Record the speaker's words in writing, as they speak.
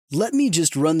"Let me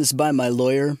just run this by my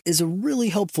lawyer" is a really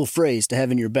helpful phrase to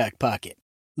have in your back pocket.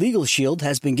 Legal Shield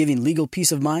has been giving legal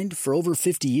peace of mind for over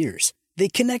 50 years. They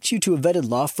connect you to a vetted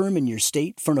law firm in your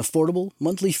state for an affordable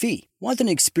monthly fee. Want an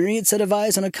experienced set of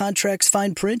eyes on a contract's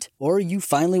fine print? Or you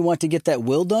finally want to get that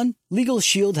will done? Legal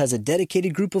Shield has a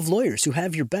dedicated group of lawyers who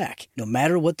have your back, no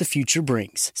matter what the future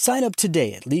brings. Sign up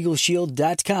today at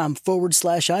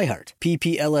LegalShield.com/iHeart.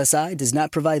 PPLSI does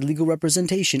not provide legal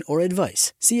representation or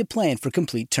advice. See a plan for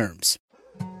complete terms.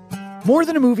 More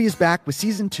Than a Movie is back with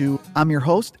Season 2. I'm your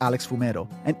host, Alex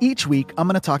Fumero, and each week I'm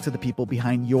going to talk to the people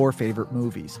behind your favorite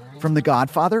movies. From The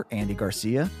Godfather, Andy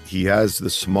Garcia. He has the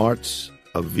smarts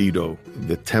of Vito,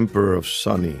 the temper of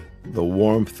Sonny, the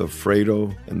warmth of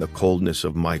Fredo, and the coldness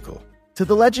of Michael. To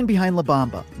the legend behind La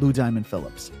Bamba, Lou Diamond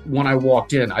Phillips. When I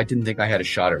walked in, I didn't think I had a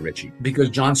shot at Richie because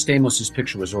John Stamos'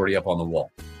 picture was already up on the wall.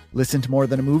 Listen to More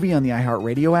Than a Movie on the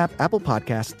iHeartRadio app, Apple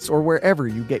Podcasts, or wherever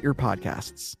you get your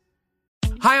podcasts.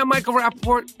 Hi, I'm Michael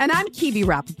Rappaport. And I'm Kibi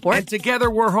Rappaport. And together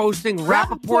we're hosting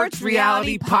Rappaport's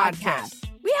Reality Podcast.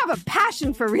 We have a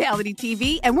passion for reality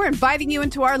TV, and we're inviting you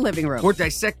into our living room. We're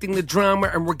dissecting the drama,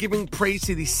 and we're giving praise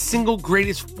to the single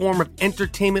greatest form of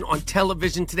entertainment on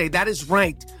television today. That is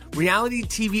right. Reality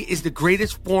TV is the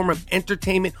greatest form of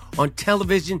entertainment on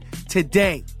television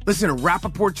today. Listen to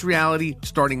Rappaport's Reality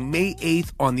starting May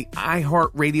 8th on the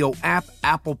iHeartRadio app,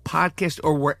 Apple Podcast,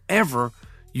 or wherever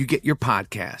you get your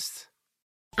podcasts.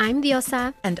 I'm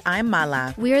Diosa. And I'm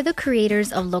Mala. We are the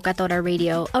creators of Locatora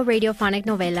Radio, a radiophonic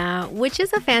novela, which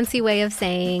is a fancy way of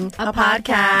saying a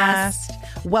podcast.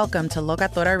 Welcome to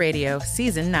Locatora Radio,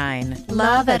 Season 9.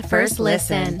 Love at first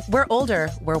listen. We're older,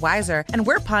 we're wiser, and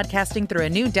we're podcasting through a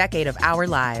new decade of our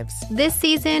lives. This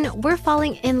season, we're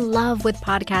falling in love with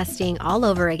podcasting all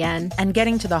over again. And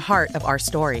getting to the heart of our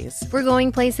stories. We're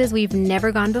going places we've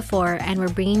never gone before, and we're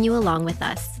bringing you along with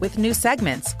us. With new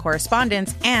segments,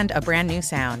 correspondence, and a brand new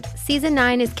sound. Season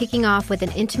 9 is kicking off with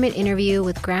an intimate interview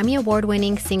with Grammy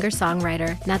Award-winning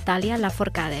singer-songwriter Natalia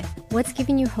Lafourcade. What's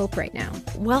giving you hope right now?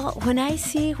 Well, when I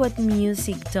see what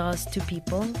music does to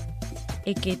people,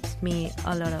 it gives me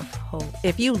a lot of hope.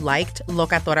 If you liked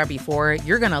Locatora before,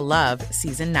 you're going to love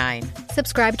Season 9.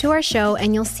 Subscribe to our show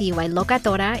and you'll see why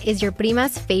Locatora is your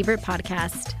prima's favorite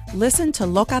podcast. Listen to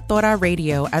Locatora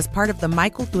Radio as part of the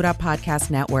My Cultura Podcast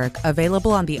Network,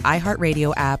 available on the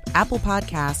iHeartRadio app, Apple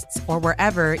Podcasts, or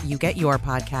wherever you get your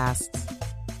podcasts.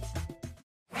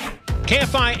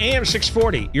 KFI AM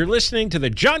 640. You're listening to the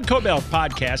John Kobylt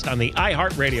podcast on the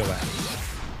iHeartRadio app.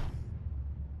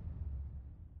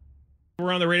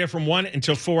 We're on the radio from 1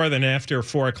 until 4, then after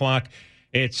 4 o'clock,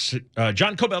 it's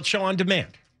John Kobylt Show on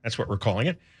Demand. That's what we're calling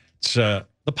it. It's the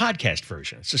podcast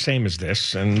version. It's the same as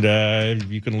this, and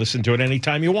you can listen to it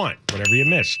anytime you want, whatever you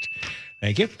missed.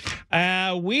 Thank you.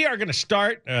 We are going to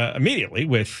start immediately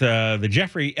with the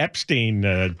Jeffrey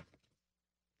Epstein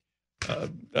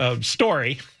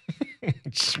story.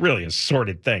 It's really a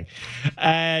sordid thing.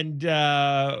 And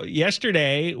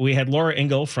yesterday, we had Laura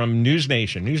Ingle from News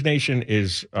Nation. News Nation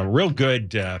is a real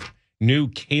good new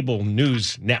cable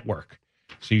news network.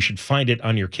 So you should find it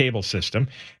on your cable system.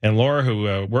 And Laura,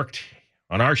 who worked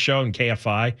on our show in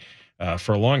KFI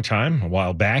for a long time, a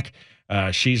while back,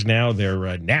 she's now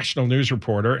their national news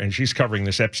reporter, and she's covering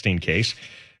this Epstein case.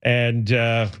 And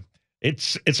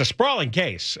it's a sprawling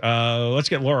case. Let's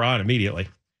get Laura on immediately.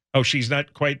 Oh, she's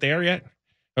not quite there yet?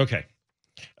 Okay.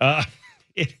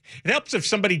 It helps if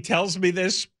somebody tells me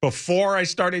this before I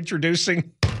start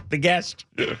introducing the guest.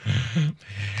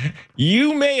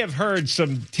 You may have heard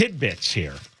some tidbits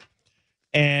here.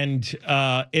 And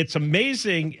it's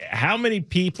amazing how many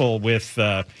people with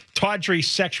tawdry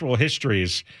sexual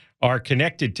histories are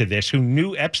connected to this who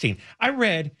knew Epstein. I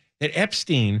read that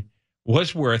Epstein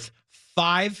was worth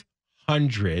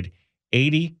 $580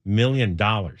 million.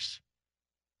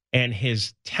 And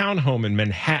his townhome in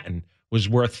Manhattan was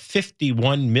worth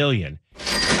 $51 million.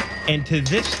 And to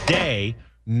this day,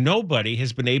 nobody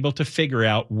has been able to figure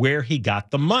out where he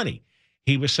got the money.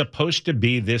 He was supposed to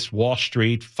be this Wall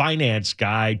Street finance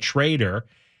guy, trader.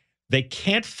 They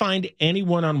can't find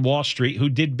anyone on Wall Street who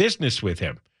did business with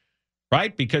him,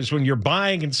 right? Because when you're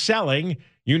buying and selling,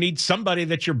 you need somebody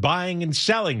that you're buying and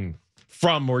selling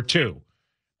from or to.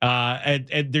 And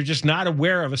they're just not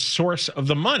aware of a source of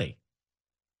the money.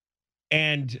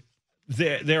 And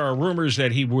there are rumors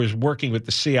that he was working with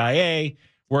the CIA,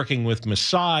 working with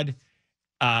Mossad.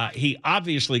 He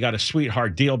obviously got a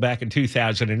sweetheart deal back in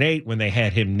 2008 when they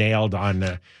had him nailed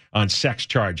on sex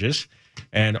charges,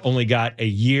 and only got a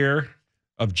year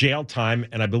of jail time,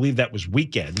 and I believe that was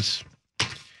weekends.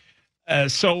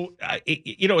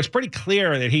 It's pretty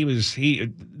clear that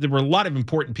there were a lot of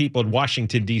important people in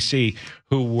Washington, D.C.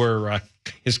 who were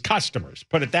his customers,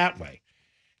 put it that way.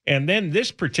 And then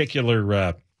this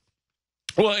particular,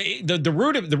 the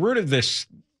root of this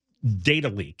data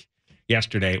leak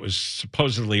yesterday, it was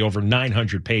supposedly over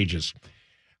 900 pages.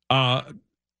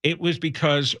 It was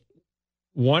because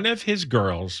one of his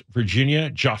girls, Virginia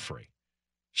Giuffre,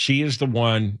 she is the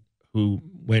one who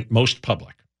went most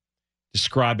public,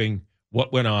 describing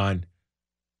what went on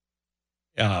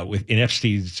in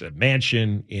Epstein's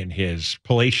mansion, in his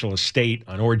palatial estate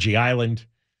on Orgy Island.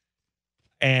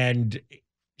 And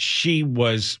she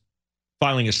was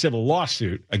filing a civil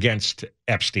lawsuit against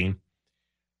Epstein.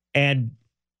 And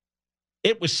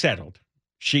it was settled.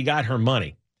 She got her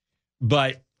money.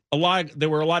 But there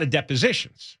were a lot of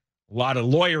depositions, a lot of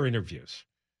lawyer interviews.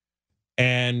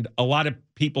 And a lot of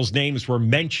people's names were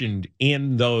mentioned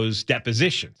in those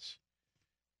depositions.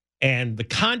 And the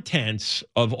contents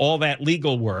of all that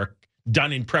legal work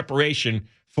done in preparation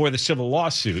for the civil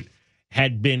lawsuit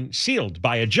had been sealed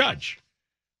by a judge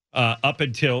up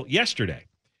until yesterday.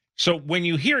 So when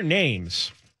you hear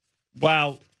names,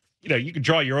 well, you can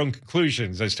draw your own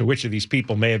conclusions as to which of these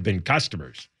people may have been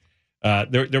customers.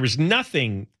 There was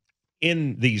nothing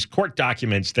in these court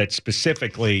documents that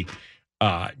specifically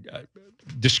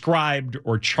described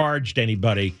or charged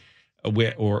anybody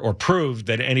or proved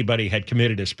that anybody had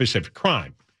committed a specific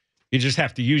crime. You just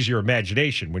have to use your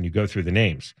imagination when you go through the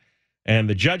names. And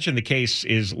the judge in the case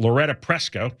is Loretta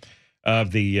Presco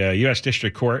of the U.S.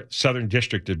 District Court, Southern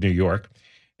District of New York.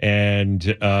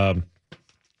 And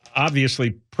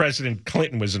obviously, President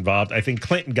Clinton was involved. I think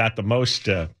Clinton got the most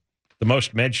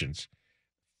mentions,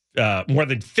 more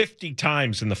than 50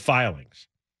 times in the filings.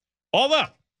 Although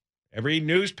every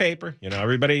newspaper,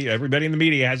 everybody in the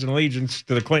media has an allegiance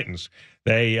to the Clintons.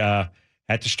 They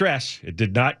had to stress it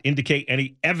did not indicate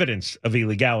any evidence of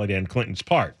illegality on Clinton's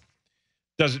part.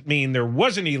 Doesn't mean there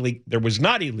was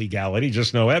not illegality,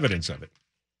 just no evidence of it.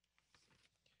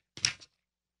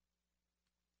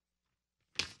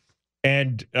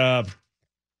 And now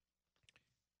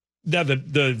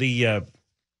the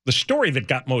story that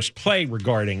got most play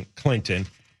regarding Clinton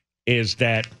is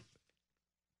that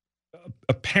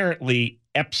apparently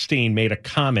Epstein made a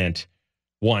comment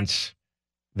once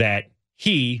that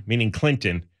he, meaning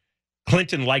Clinton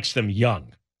likes them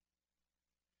young.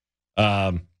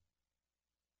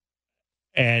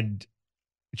 And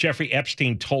Jeffrey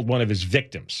Epstein told one of his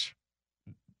victims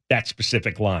that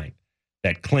specific line,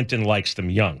 that Clinton likes them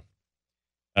young.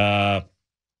 There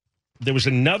was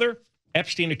another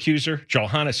Epstein accuser,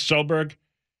 Johanna Soberg.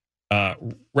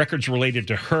 Records related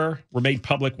to her were made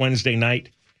public Wednesday night.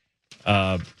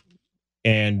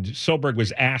 And Soberg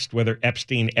was asked whether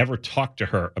Epstein ever talked to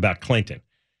her about Clinton.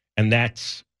 And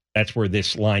that's where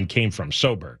this line came from,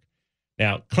 Soberg.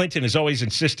 Now, Clinton has always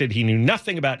insisted he knew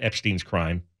nothing about Epstein's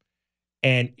crime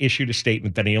and issued a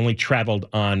statement that he only traveled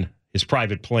on his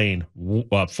private plane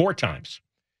 4 times.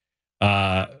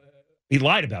 He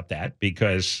lied about that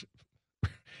because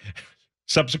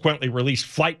subsequently released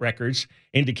flight records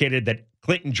indicated that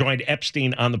Clinton joined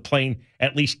Epstein on the plane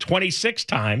at least 26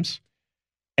 times.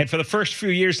 And for the first few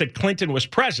years that Clinton was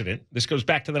president, this goes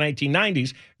back to the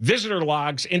 1990s, visitor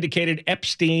logs indicated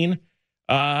Epstein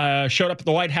showed up at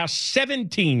the White House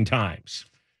 17 times.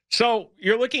 So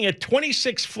you're looking at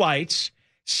 26 flights,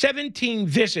 17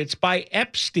 visits by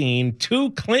Epstein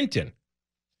to Clinton.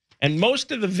 And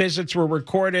most of the visits were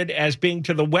recorded as being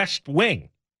to the West Wing.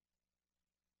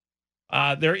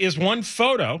 There is one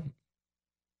photo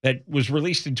that was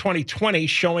released in 2020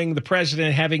 showing the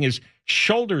president having his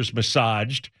shoulders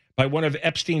massaged by one of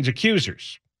Epstein's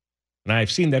accusers. And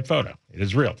I've seen that photo. It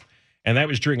is real. And that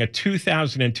was during a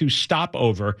 2002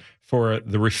 stopover for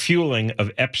the refueling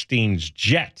of Epstein's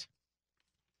jet.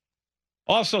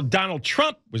 Also, Donald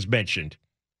Trump was mentioned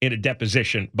in a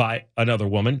deposition by another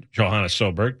woman, Johanna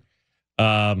Soberg.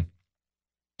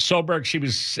 Soberg,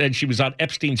 said she was on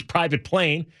Epstein's private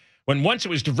plane when once it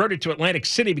was diverted to Atlantic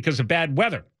City because of bad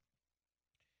weather.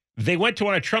 They went to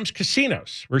one of Trump's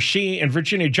casinos where she and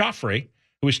Virginia Giuffre,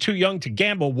 who was too young to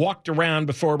gamble, walked around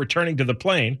before returning to the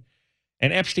plane.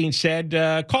 And Epstein said,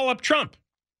 call up Trump.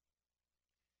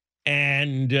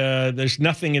 And there's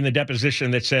nothing in the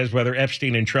deposition that says whether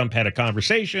Epstein and Trump had a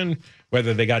conversation,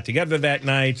 whether they got together that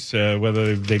night,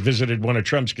 whether they visited one of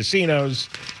Trump's casinos,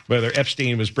 whether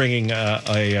Epstein was bringing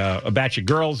a batch of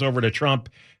girls over to Trump.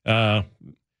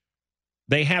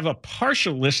 They have a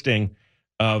partial listing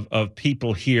of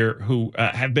people here who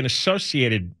have been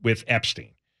associated with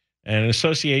Epstein. And an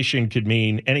association could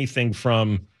mean anything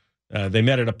from they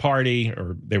met at a party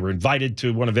or they were invited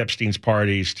to one of Epstein's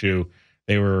parties to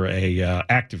They were a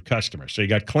active customer. So you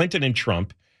got Clinton and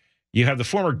Trump. You have the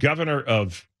former governor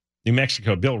of New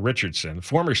Mexico, Bill Richardson, the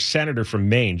former senator from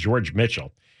Maine, George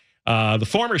Mitchell, the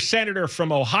former senator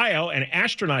from Ohio and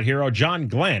astronaut hero, John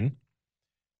Glenn.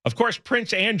 Of course,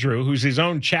 Prince Andrew, who's his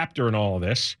own chapter in all of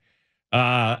this.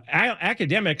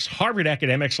 Academics, Harvard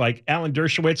academics like Alan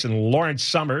Dershowitz and Lawrence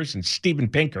Summers and Steven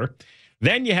Pinker.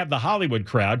 Then you have the Hollywood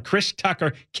crowd, Chris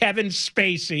Tucker, Kevin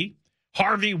Spacey,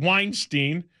 Harvey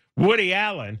Weinstein, Woody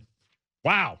Allen.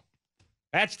 Wow.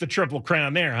 That's the triple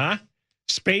crown there, huh?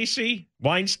 Spacey,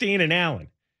 Weinstein, and Allen.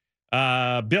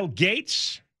 Bill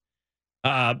Gates,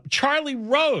 Charlie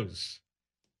Rose,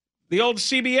 the old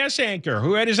CBS anchor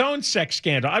who had his own sex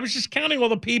scandal. I was just counting all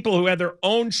the people who had their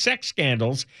own sex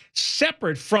scandals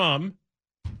separate from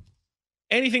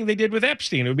anything they did with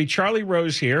Epstein. It would be Charlie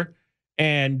Rose here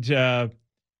and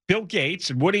Bill Gates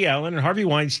and Woody Allen and Harvey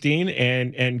Weinstein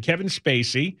and Kevin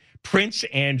Spacey, Prince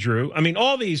Andrew. I mean,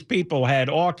 all these people had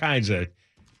all kinds of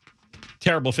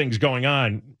terrible things going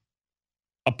on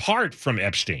apart from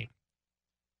Epstein.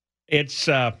 It's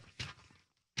kind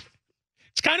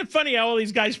of funny how all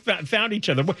these guys found each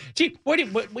other. Gee, what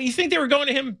you think they were going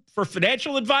to him for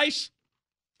financial advice?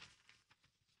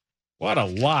 What a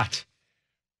lot.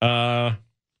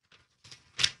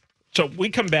 So we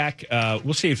come back.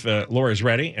 We'll see if Laura's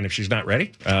ready, and if she's not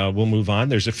ready, we'll move on.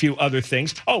 There's a few other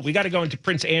things. Oh, we got to go into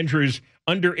Prince Andrew's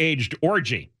underage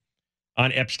orgy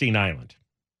on Epstein Island.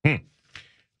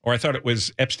 Or I thought it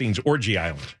was Epstein's Orgy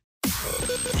Island.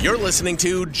 You're listening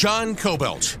to John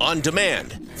Kobylt on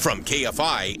demand from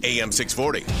KFI AM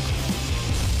 640.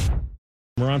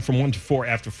 We're on from 1 to 4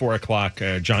 after 4 o'clock.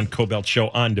 John Kobylt Show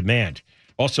on demand.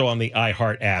 Also on the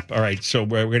iHeart app. All right, so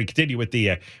we're going to continue with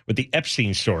the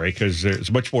Epstein story because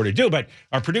there's much more to do. But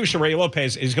our producer, Ray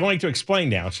Lopez, is going to explain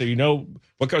now so you know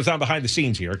what goes on behind the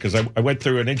scenes here because I went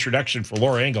through an introduction for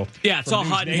Laura Engel. Yeah, it's all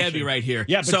News hot Nation. and heavy right here.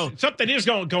 Yeah, but something is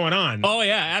going on. Oh,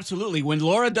 yeah, absolutely. When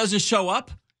Laura doesn't show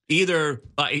up, either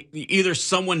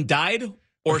someone died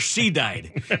or she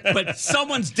died, but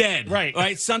someone's dead,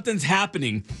 right? Something's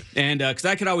happening, and because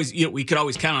we could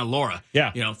always count on Laura,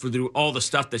 for all the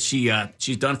stuff that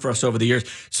she's done for us over the years.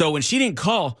 So when she didn't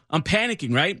call, I'm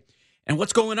panicking, right? And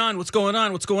what's going on? I'm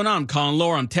calling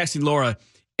Laura, I'm texting Laura,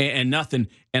 and nothing.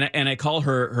 And I call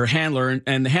her handler,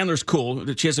 and the handler's cool.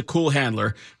 She has a cool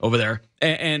handler over there,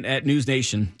 and at News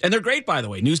Nation, and they're great, by the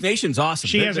way. News Nation's awesome.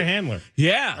 She has a handler.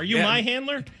 Yeah. Are you my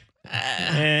handler?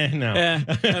 No.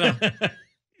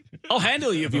 I'll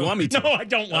handle you if you want me to. No, I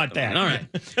don't want that. All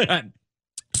right.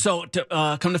 So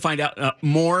come to find out,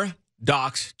 more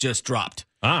docs just dropped.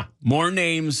 More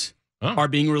names are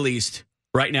being released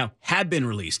right now, have been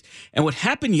released. And what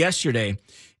happened yesterday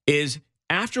is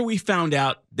after we found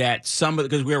out that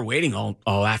because we were waiting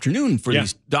all afternoon for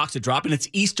these docs to drop, and it's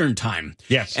Eastern time.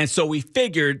 Yes. And so we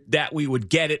figured that we would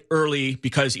get it early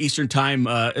because Eastern time,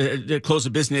 the close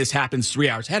of business happens 3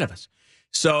 hours ahead of us.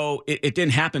 So it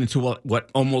didn't happen until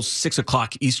almost 6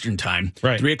 o'clock Eastern time,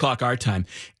 3 o'clock our time.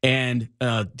 And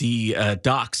the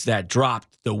docs that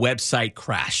dropped, the website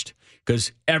crashed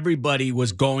because everybody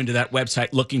was going to that website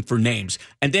looking for names.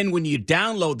 And then when you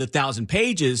download the 1,000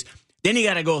 pages, then you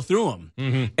got to go through them.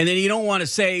 Mm-hmm. And then you don't want to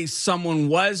say someone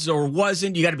was or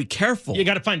wasn't. You got to be careful. You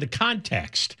got to find the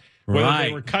context, whether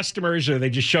they were customers or they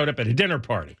just showed up at a dinner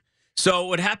party. So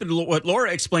what happened, what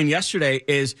Laura explained yesterday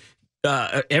is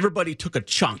everybody took a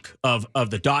chunk of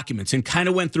the documents and kind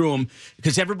of went through them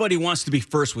because everybody wants to be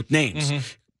first with names. Mm-hmm.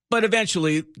 But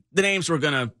eventually the names were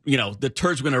going to, the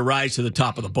turds were going to rise to the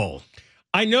top of the bowl.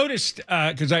 I noticed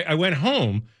because I went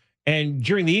home and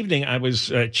during the evening I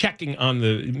was checking on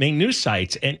the main news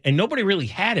sites and nobody really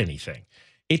had anything.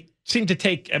 It seemed to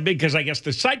take because I guess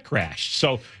the site crashed.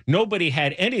 So nobody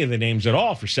had any of the names at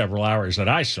all for several hours that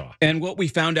I saw. And what we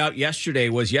found out yesterday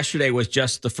was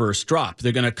just the first drop.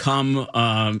 They're going to come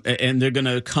and they're going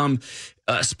to come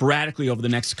sporadically over the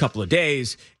next couple of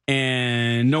days.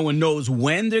 And no one knows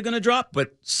when they're going to drop,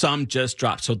 but some just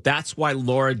dropped. So that's why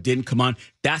Laura didn't come on.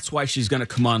 That's why she's going to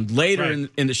come on later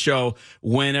in the show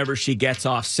whenever she gets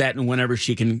off set and whenever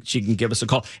she can give us a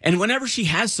call. And whenever she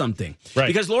has something. Right.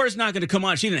 Because Laura's not going to come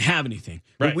on. She didn't have anything.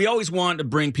 Right. We always want to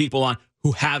bring people on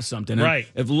who have something. And right.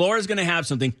 If Laura's going to have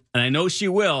something, and I know she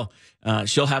will,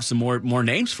 she'll have some more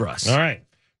names for us. All right.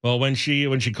 Well, when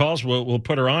she calls, we'll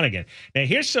put her on again. Now,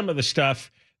 here's some of the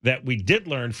stuff that we did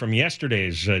learn from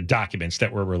yesterday's documents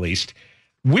that were released.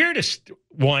 Weirdest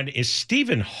one is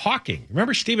Stephen Hawking.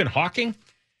 Remember Stephen Hawking?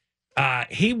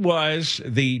 He was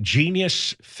the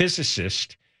genius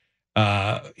physicist.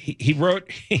 He wrote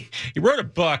a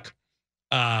book.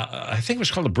 I think it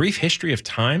was called A Brief History of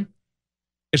Time.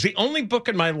 It's the only book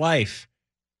in my life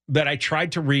that I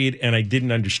tried to read and I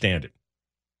didn't understand it.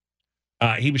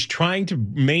 He was trying to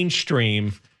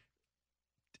mainstream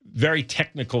very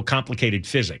technical, complicated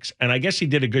physics. And I guess he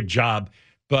did a good job,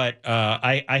 but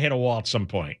I hit a wall at some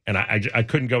point, and I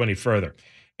couldn't go any further.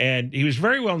 And he was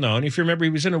very well known. If you remember,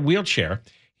 he was in a wheelchair.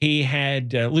 He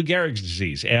had Lou Gehrig's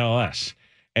disease, ALS.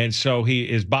 And so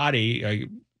his body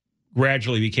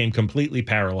gradually became completely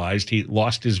paralyzed. He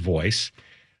lost his voice.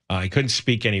 He couldn't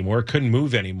speak anymore, couldn't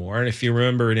move anymore. And if you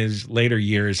remember, in his later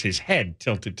years, his head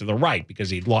tilted to the right because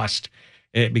he'd lost,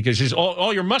 because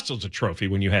all your muscles atrophy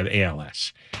when you have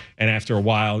ALS. And after a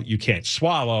while, you can't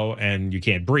swallow and you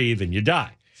can't breathe and you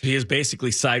die. So he is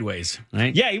basically sideways,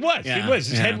 right? Yeah, he was. Yeah, he was.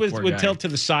 His head would tilt to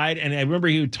the side. And I remember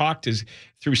he would talk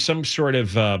through some sort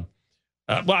of,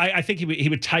 I think he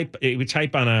would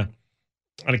type on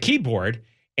a keyboard,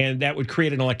 and that would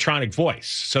create an electronic voice.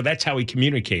 So that's how he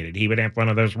communicated. He would have one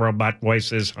of those robot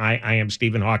voices. Hi, I am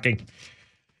Stephen Hawking.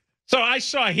 So I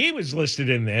saw he was listed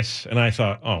in this, and I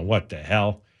thought, oh, what the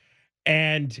hell?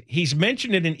 And he's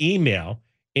mentioned in an email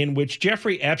in which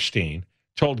Jeffrey Epstein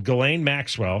told Ghislaine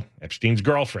Maxwell, Epstein's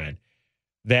girlfriend,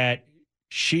 that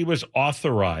she was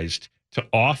authorized to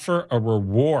offer a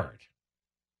reward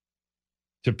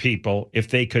to people if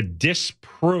they could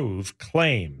disprove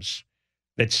claims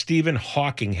that Stephen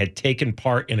Hawking had taken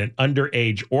part in an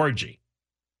underage orgy.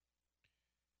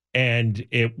 And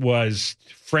it was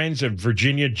friends of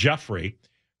Virginia Giuffre,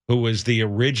 who was the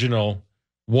original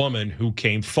woman who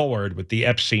came forward with the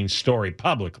Epstein story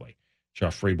publicly.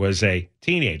 Giuffre was a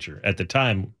teenager at the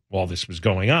time while this was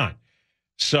going on.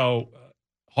 So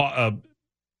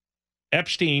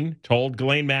Epstein told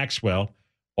Ghislaine Maxwell,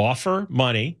 offer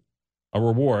money, a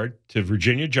reward to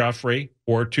Virginia Giuffre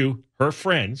or to her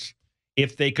friends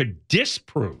if they could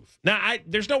disprove. Now,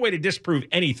 there's no way to disprove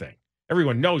anything.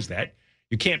 Everyone knows that.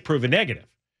 You can't prove a negative.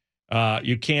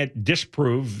 You can't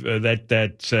disprove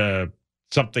that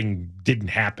something didn't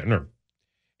happen. Or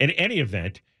in any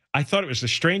event, I thought it was the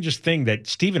strangest thing that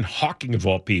Stephen Hawking, of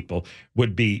all people,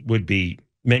 would be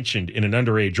mentioned in an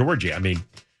underage orgy. I mean,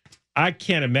 I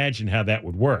can't imagine how that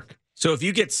would work. So if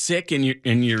you get sick and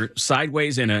you're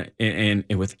sideways and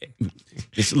with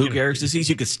this Lou Gehrig's disease,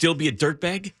 you could still be a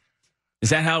dirtbag?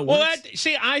 Is that how it works?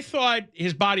 Well, I thought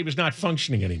his body was not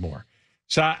functioning anymore.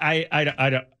 So I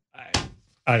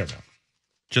don't know.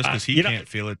 Just because he can't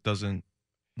feel it doesn't,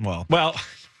 Well,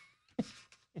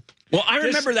 I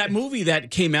remember that movie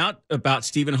that came out about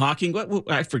Stephen Hawking.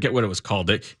 I forget what it was called.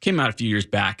 It came out a few years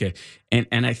back,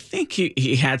 and I think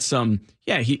he had some.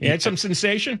 Yeah, he had some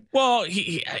sensation. Well,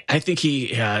 I think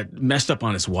he messed up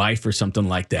on his wife or something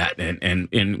like that, and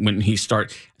when he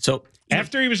started, so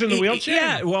after he was in the wheelchair.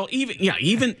 Yeah, well,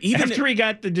 even after he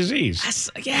got the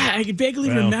disease. I vaguely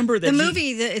remember that the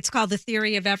movie. It's called The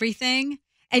Theory of Everything,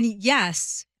 and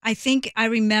yes, I think I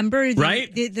remember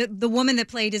the woman that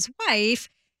played his wife.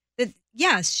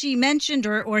 Yes, she mentioned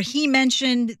or he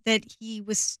mentioned that he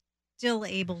was still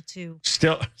able to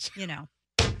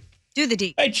do the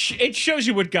deed. It shows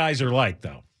you what guys are like,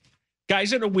 though.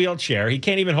 Guy's in a wheelchair. He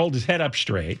can't even hold his head up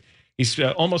straight. He's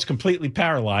almost completely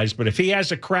paralyzed. But if he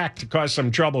has a crack to cause some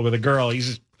trouble with a girl,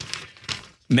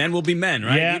 men will be men,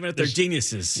 right? Yeah, even if they're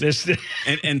geniuses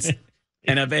and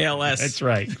have ALS. That's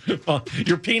right. Well,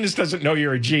 your penis doesn't know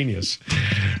you're a genius.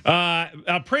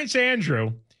 Prince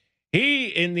Andrew.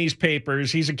 In these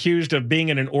papers, he's accused of being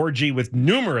in an orgy with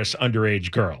numerous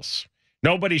underage girls.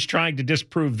 Nobody's trying to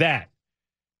disprove that.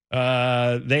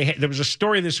 There was a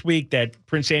story this week that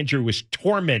Prince Andrew was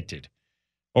tormented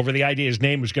over the idea his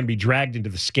name was going to be dragged into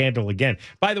the scandal again.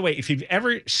 By the way, if you've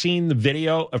ever seen the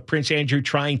video of Prince Andrew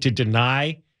trying to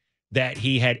deny that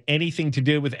he had anything to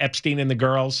do with Epstein and the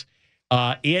girls,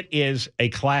 it is a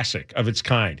classic of its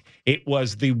kind. It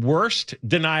was the worst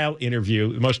denial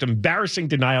interview, the most embarrassing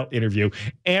denial interview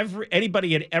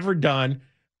anybody had ever done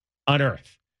on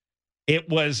Earth. It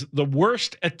was the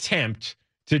worst attempt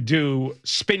to do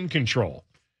spin control,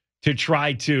 to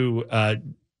try to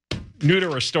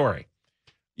neuter a story.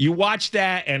 You watch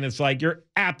that, and it's like you're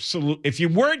absolute. If you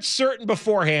weren't certain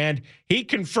beforehand, he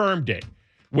confirmed it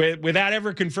without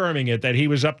ever confirming it that he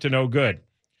was up to no good.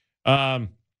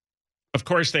 Of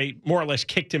course, they more or less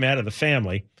kicked him out of the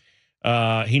family.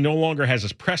 He no longer has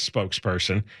his press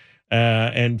spokesperson.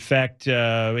 In fact,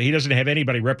 he doesn't have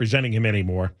anybody representing him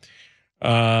anymore.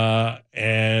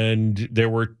 And there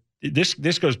were this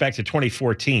goes back to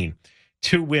 2014.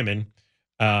 Two women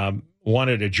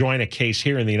wanted to join a case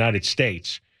here in the United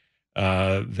States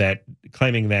that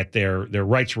claiming that their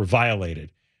rights were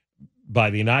violated by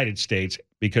the United States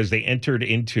because they entered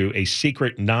into a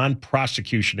secret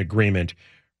non-prosecution agreement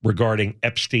regarding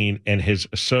Epstein and his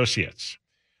associates.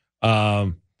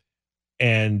 And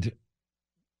And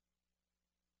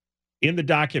in the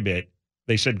document,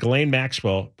 they said Ghislaine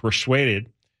Maxwell persuaded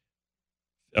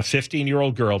a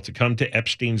 15-year-old girl to come to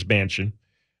Epstein's mansion,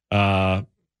 and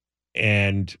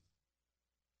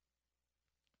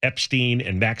Epstein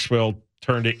and Maxwell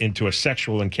turned it into a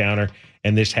sexual encounter,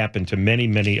 and this happened to many,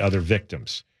 many other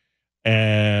victims.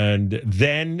 And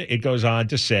then it goes on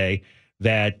to say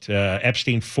that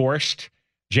Epstein forced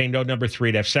Jane Doe number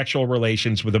 3 to have sexual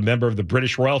relations with a member of the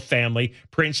British royal family,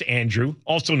 Prince Andrew,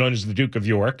 also known as the Duke of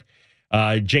York.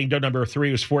 Jane Doe number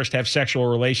 3 was forced to have sexual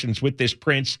relations with this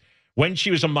prince when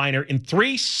she was a minor in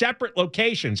 3 separate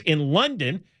locations: in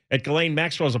London at Ghislaine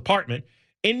Maxwell's apartment,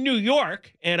 in New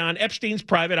York, and on Epstein's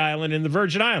private island in the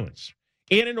Virgin Islands,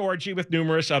 in an orgy with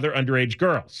numerous other underage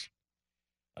girls.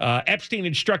 Epstein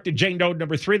instructed Jane Doe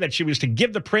number 3 that she was to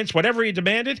give the prince whatever he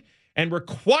demanded, and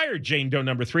required Jane Doe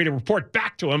number 3 to report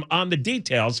back to him on the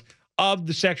details of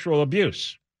the sexual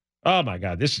abuse. Oh, my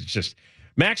God, this is just...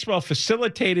 Maxwell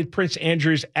facilitated Prince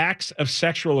Andrew's acts of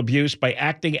sexual abuse by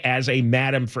acting as a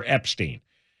madam for Epstein.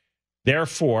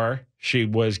 Therefore, she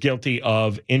was guilty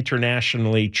of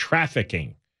internationally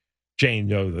trafficking Jane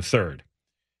Doe III.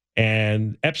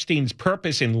 And Epstein's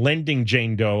purpose in lending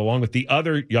Jane Doe, along with the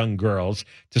other young girls,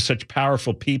 to such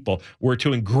powerful people were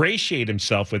to ingratiate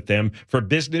himself with them for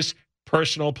business,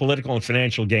 personal, political, and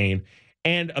financial gain,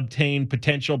 and obtain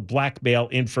potential blackmail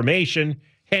information,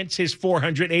 hence his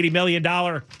 $580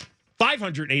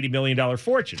 million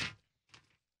fortune.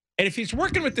 And if he's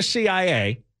working with the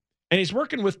CIA, and he's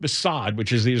working with Mossad,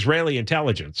 which is the Israeli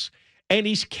intelligence, and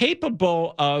he's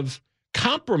capable of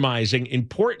compromising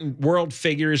important world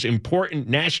figures, important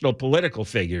national political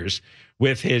figures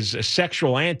with his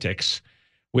sexual antics,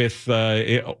 with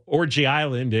Orgy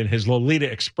Island and his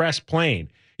Lolita Express plane,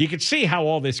 you can see how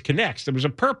all this connects. There was a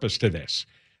purpose to this.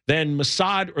 Then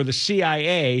Mossad or the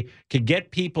CIA could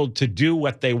get people to do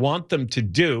what they want them to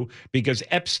do because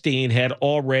Epstein had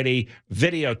already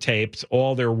videotaped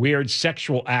all their weird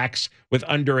sexual acts with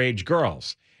underage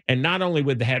girls. And not only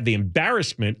would they have the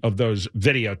embarrassment of those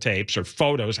videotapes or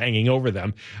photos hanging over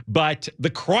them, but the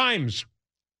crimes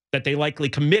that they likely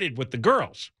committed with the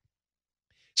girls.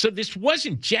 So this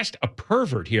wasn't just a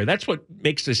pervert here. That's what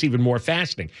makes this even more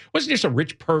fascinating. It wasn't just a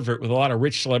rich pervert with a lot of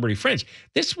rich celebrity friends.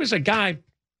 This was a guy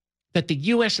that the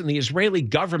U.S. and the Israeli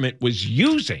government was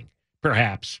using,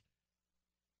 perhaps,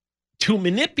 to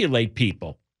manipulate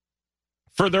people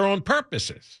for their own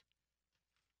purposes.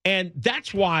 And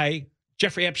that's why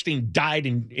Jeffrey Epstein died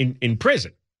in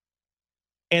prison.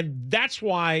 And that's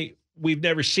why we've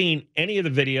never seen any of the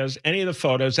videos, any of the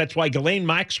photos. That's why Ghislaine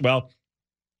Maxwell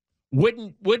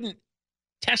wouldn't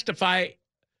testify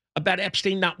about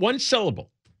Epstein, not one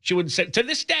syllable. She wouldn't say, to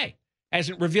this day,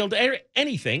 hasn't revealed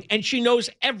anything, and she knows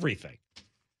everything.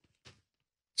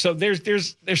 So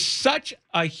there's such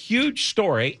a huge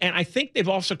story, and I think they've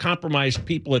also compromised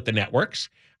people at the networks.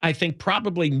 I think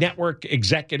probably network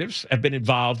executives have been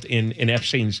involved in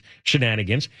Epstein's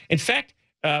shenanigans. In fact,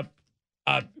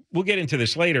 we'll get into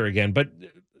this later again, but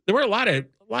there were a lot of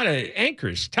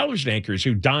anchors, television anchors,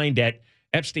 who dined at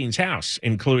Epstein's house,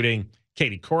 including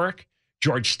Katie Couric,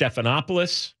 George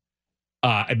Stephanopoulos.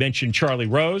 I mentioned Charlie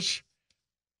Rose.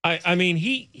 I mean,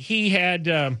 he had.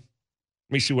 Let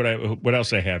me see what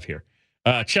else I have here.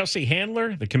 Chelsea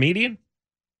Handler, the comedian.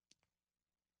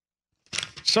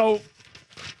 So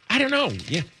I don't know.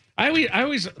 Yeah, I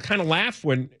always kind of laugh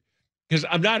because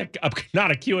I'm not a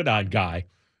QAnon guy,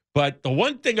 but the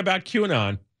one thing about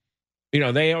QAnon,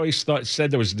 they always said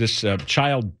there was this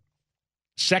child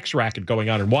sex racket going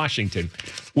on in Washington,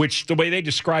 which the way they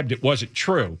described it wasn't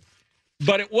true,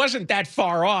 but it wasn't that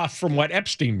far off from what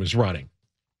Epstein was running,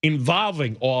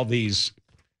 involving all these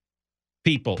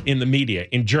people in the media,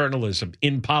 in journalism,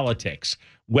 in politics,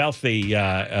 wealthy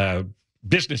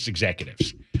business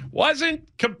executives. Wasn't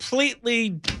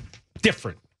completely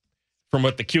different from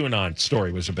what the QAnon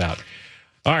story was about.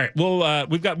 All right, well,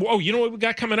 we've got, you know what we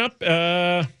got coming up?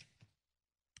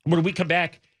 When we come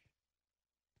back,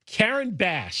 Karen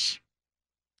Bass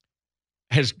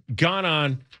has gone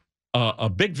on a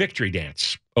big victory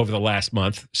dance over the last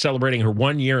month, celebrating her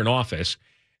 1 year in office.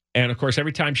 And, of course,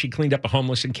 every time she cleaned up a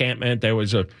homeless encampment, there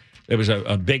was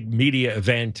a big media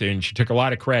event, and she took a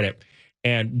lot of credit.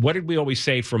 And what did we always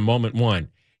say from moment one?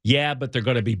 Yeah, but they're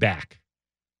going to be back.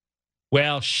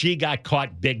 Well, she got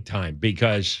caught big time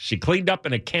because she cleaned up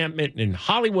an encampment in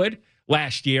Hollywood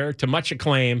last year to much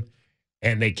acclaim.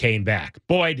 And they came back.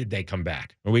 Boy, did they come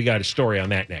back. We got a story on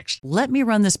that next. Let me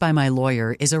run this by my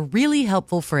lawyer is a really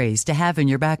helpful phrase to have in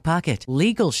your back pocket.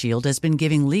 Legal Shield has been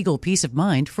giving legal peace of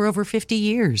mind for over 50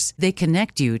 years. They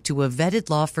connect you to a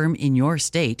vetted law firm in your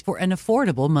state for an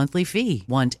affordable monthly fee.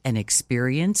 Want an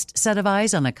experienced set of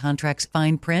eyes on a contract's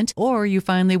fine print? Or you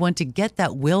finally want to get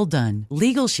that will done?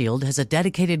 Legal Shield has a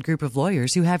dedicated group of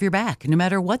lawyers who have your back, no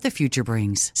matter what the future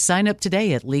brings. Sign up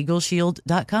today at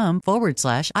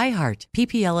LegalShield.com/iHeart.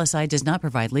 PPLSI does not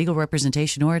provide legal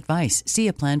representation or advice. See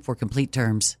a plan for complete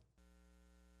terms.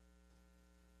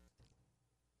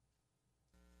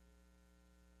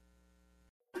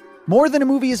 More Than a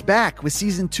Movie is back with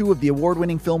Season 2 of the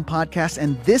award-winning film podcast,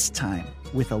 and this time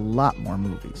with a lot more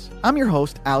movies. I'm your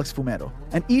host, Alex Fumero,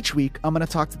 and each week I'm going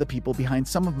to talk to the people behind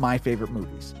some of my favorite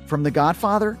movies. From The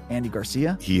Godfather, Andy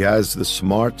Garcia. He has the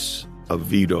smarts of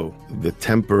Vito, the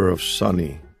temper of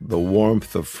Sonny, the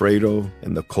warmth of Fredo,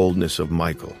 and the coldness of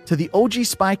Michael. To the OG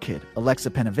Spy Kid,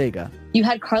 Alexa Penavega. You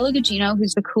had Carla Gugino,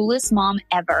 who's the coolest mom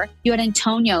ever. You had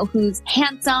Antonio, who's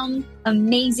handsome,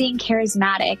 amazing,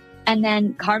 charismatic. And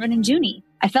then Carmen and Junie.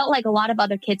 I felt like a lot of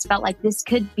other kids felt like this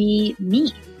could be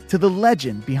me. To the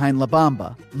legend behind La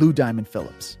Bamba, Lou Diamond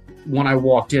Phillips. When I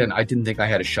walked in, I didn't think I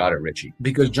had a shot at Richie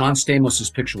because John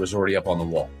Stamos' picture was already up on the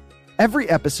wall. Every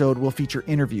episode will feature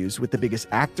interviews with the biggest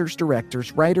actors,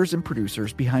 directors, writers, and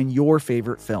producers behind your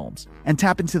favorite films and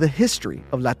tap into the history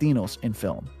of Latinos in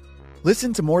film.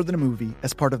 Listen to More Than a Movie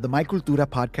as part of the My Cultura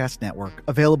Podcast Network,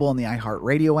 available on the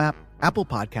iHeartRadio app, Apple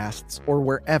Podcasts, or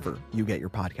wherever you get your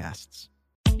podcasts.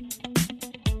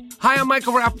 Hi, I'm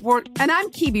Michael Rappaport. And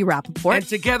I'm Kibi Rappaport. And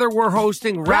together we're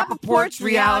hosting Rappaport's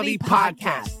Reality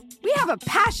Podcast. We have a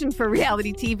passion for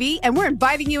reality TV, and we're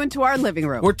inviting you into our living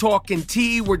room. We're talking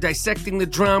tea, we're dissecting the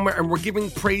drama, and we're giving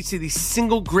praise to the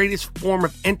single greatest form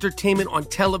of entertainment on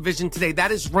television today. That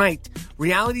is right.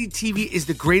 Reality TV is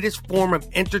the greatest form of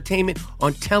entertainment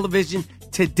on television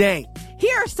today.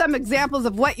 Here are some examples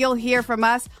of what you'll hear from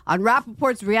us on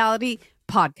Rappaport's Reality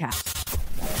Podcast.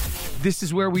 This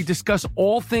is where we discuss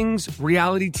all things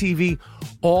reality TV,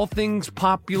 all things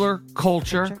popular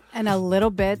culture. And a little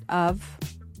bit of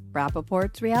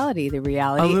Rappaport's reality, the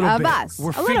reality of bit. us.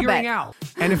 We're figuring out.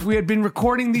 And if we had been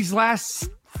recording these last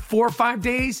 4 or 5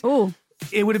 days,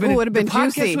 it would have been, the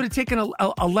podcast juicy. would have taken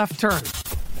a left turn.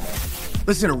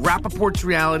 Listen to Rappaport's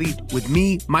Reality with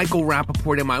me, Michael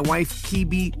Rappaport, and my wife,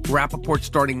 Kibi Rappaport,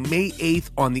 starting May 8th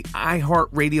on the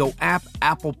iHeartRadio app,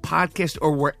 Apple Podcast,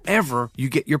 or wherever you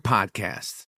get your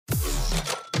podcasts.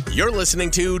 You're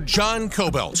listening to John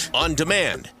Kobylt on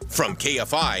demand from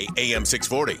KFI AM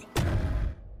 640.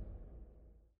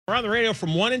 We're on the radio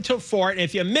from 1 until 4, and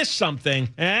if you miss something,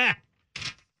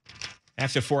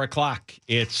 after 4 o'clock,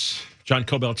 it's John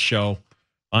Kobylt's show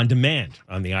on demand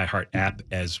on the iHeart app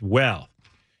as well.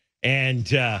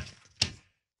 And, it's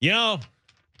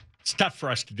tough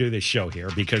for us to do this show here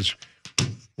because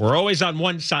we're always on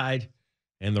one side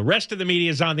and the rest of the media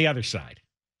is on the other side.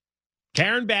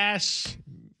 Karen Bass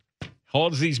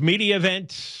holds these media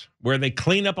events where they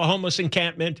clean up a homeless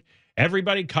encampment.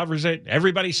 Everybody covers it.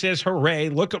 Everybody says, hooray,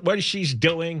 look at what she's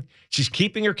doing. She's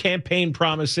keeping her campaign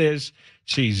promises.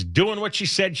 She's doing what she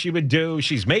said she would do.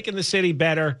 She's making the city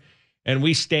better. And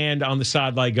we stand on the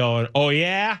sideline going, oh,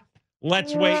 yeah?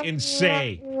 Let's wait and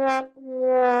see.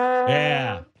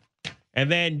 Yeah.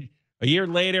 And then a year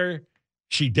later,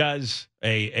 she does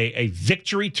a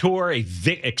victory tour,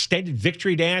 extended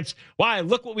victory dance. Why?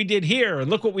 Look what we did here,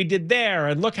 and look what we did there,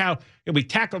 and look how we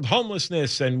tackled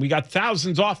homelessness, and we got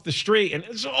thousands off the street. And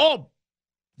it's all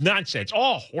nonsense,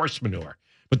 all horse manure.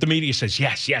 But the media says,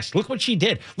 yes, look what she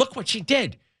did. Look what she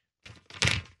did.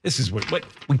 This is what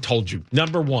we told you.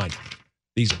 Number one,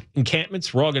 these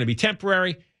encampments were all going to be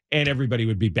temporary, and everybody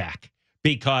would be back.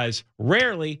 Because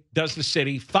rarely does the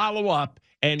city follow up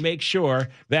and make sure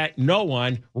that no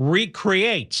one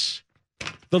recreates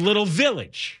the little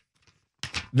village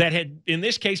that had, in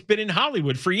this case, been in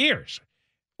Hollywood for years.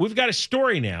 We've got a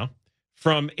story now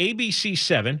from ABC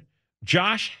 7,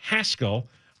 Josh Haskell,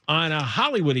 on a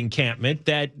Hollywood encampment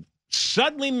that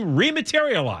suddenly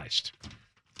rematerialized.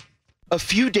 A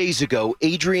few days ago,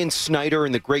 Adrian Snyder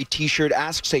in the gray T-shirt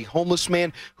asks a homeless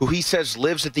man who he says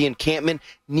lives at the encampment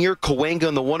near Cahuenga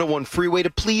on the 101 freeway to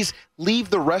please leave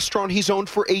the restaurant he's owned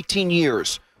for 18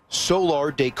 years, Solar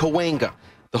de Cahuenga.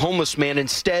 The homeless man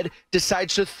instead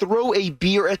decides to throw a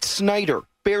beer at Snyder,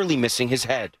 barely missing his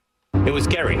head. It was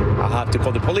scary. I have to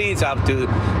call the police. I have to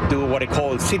do what I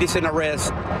call citizen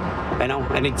arrest.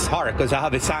 And it's hard because I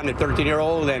have a son, a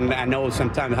 13-year-old, and I know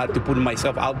sometimes I have to put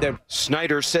myself out there.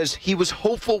 Snyder says he was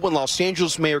hopeful when Los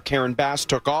Angeles Mayor Karen Bass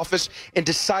took office and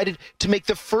decided to make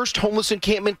the first homeless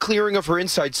encampment clearing of her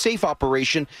Inside Safe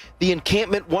operation, the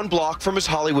encampment 1 block from his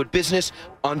Hollywood business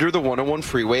under the 101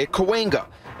 freeway at Cahuenga.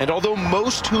 And although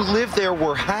most who lived there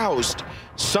were housed,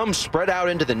 some spread out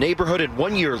into the neighborhood, and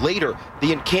 1 year later,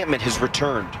 the encampment has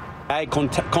returned. I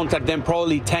contact them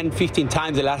probably 10, 15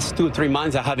 times the last 2 or 3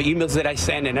 months. I have emails that I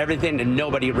send and everything, and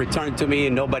nobody returned to me,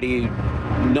 and nobody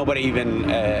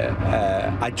even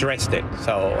addressed it.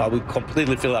 So I would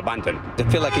completely feel abandoned. I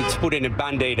feel like it's putting a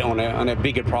Band-Aid on a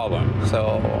bigger problem.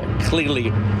 So clearly,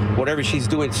 whatever she's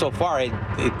doing so far, it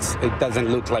doesn't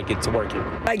look like it's working.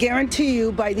 I guarantee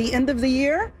you, by the end of the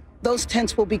year, those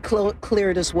tents will be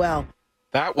cleared as well.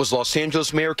 That was Los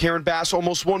Angeles Mayor Karen Bass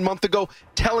almost 1 month ago,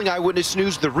 telling Eyewitness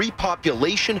News the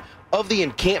repopulation of the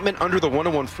encampment under the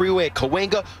 101 freeway at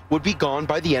Cahuenga would be gone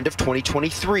by the end of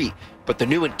 2023. But the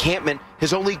new encampment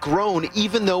has only grown,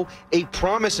 even though a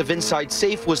promise of Inside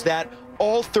Safe was that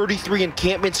all 33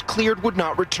 encampments cleared would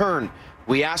not return.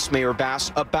 We asked Mayor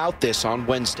Bass about this on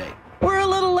Wednesday. We're a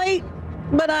little late,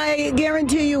 but I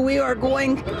guarantee you we are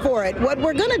going for it. What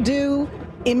we're going to do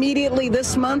immediately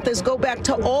this month is go back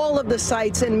to all of the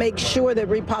sites and make sure that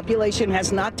repopulation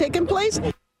has not taken place.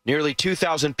 Nearly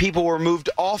 2,000 people were moved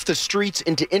off the streets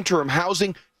into interim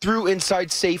housing through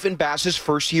Inside Safe in Bass's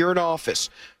first year in office.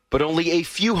 But only a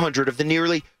few hundred of the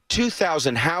nearly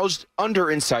 2,000 housed under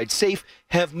Inside Safe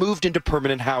have moved into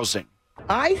permanent housing.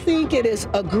 I think it is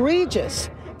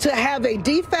egregious to have a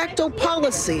de facto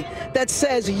policy that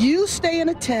says you stay in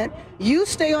a tent, you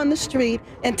stay on the street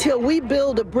until we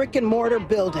build a brick and mortar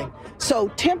building. So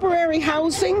temporary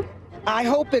housing, I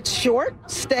hope it's short,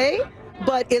 stay,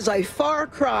 but is a far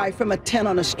cry from a tent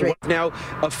on a street. Now,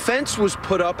 a fence was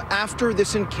put up after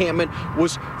this encampment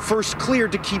was first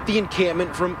cleared to keep the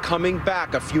encampment from coming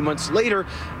back. A few months later,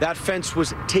 that fence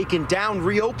was taken down,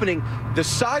 reopening the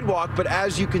sidewalk. But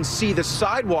as you can see, the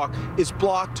sidewalk is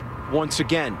blocked once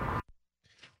again.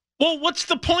 Well, what's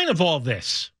the point of all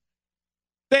this?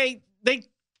 They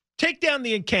take down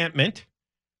the encampment,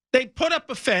 they put up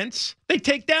a fence, they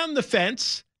take down the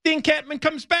fence, the encampment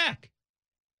comes back.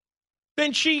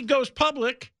 Then she goes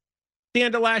public at the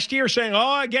end of last year saying, oh,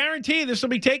 I guarantee this will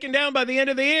be taken down by the end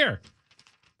of the year.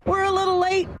 We're a little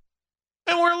late.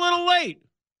 And we're a little late.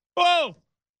 Whoa,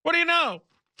 what do you know?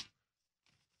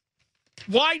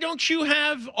 Why don't you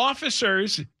have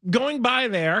officers going by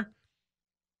there?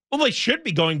 Well, they should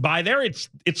be going by there. It's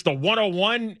the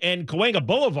 101 and Cahuenga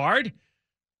Boulevard.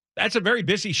 That's a very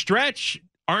busy stretch.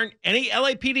 Aren't any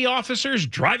LAPD officers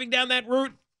driving down that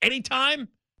route anytime?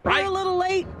 Right? We're a little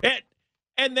late.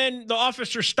 And then the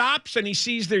officer stops and he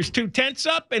sees there's 2 tents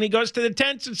up and he goes to the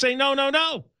tents and say,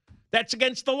 no. That's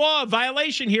against the law.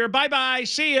 Violation here. Bye-bye.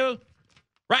 See you.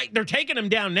 Right? They're taking them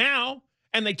down now.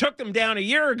 And they took them down a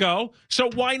year ago. So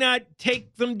why not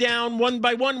take them down one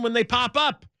by one when they pop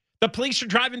up? The police are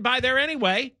driving by there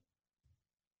anyway.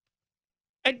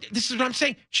 And this is what I'm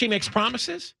saying. She makes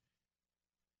promises.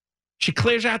 She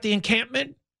clears out the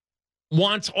encampment,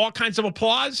 wants all kinds of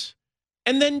applause,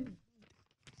 and then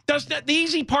does that. The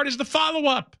easy part is the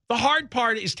follow-up. The hard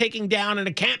part is taking down an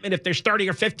encampment if there's 30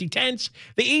 or 50 tents.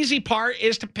 The easy part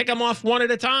is to pick them off one at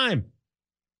a time.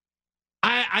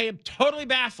 I am totally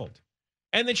baffled.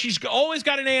 And then she's always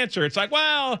got an answer. It's like,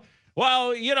 well,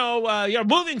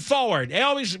 moving forward. They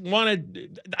always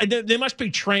they must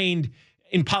be trained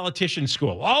in politician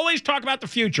school. Always talk about the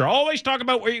future. Always talk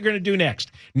about what you're going to do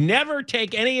next. Never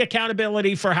take any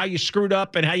accountability for how you screwed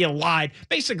up and how you lied.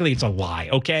 Basically, it's a lie,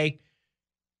 okay?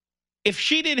 If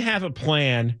she didn't have a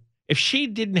plan, if she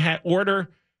didn't order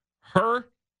her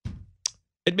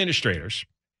administrators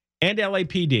and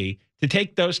LAPD to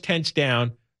take those tents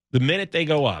down the minute they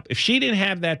go up, if she didn't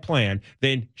have that plan,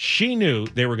 then she knew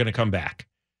they were going to come back.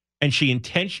 And she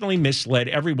intentionally misled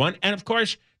everyone. And, of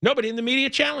course, nobody in the media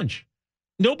challenged.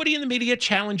 Nobody in the media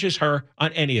challenges her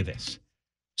on any of this.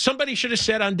 Somebody should have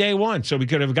said on day one, so we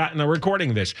could have gotten a recording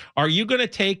of this, are you going to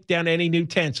take down any new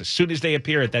tents as soon as they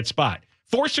appear at that spot?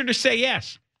 Force her to say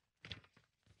yes.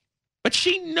 But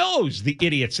she knows the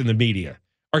idiots in the media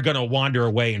are going to wander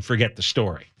away and forget the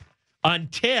story.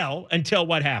 Until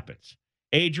what happens?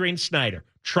 Adrian Snyder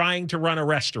trying to run a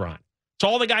restaurant. It's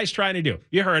all the guy's trying to do.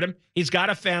 You heard him. He's got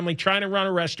a family trying to run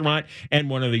a restaurant, and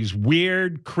one of these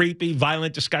weird, creepy,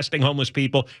 violent, disgusting homeless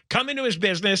people come into his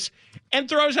business and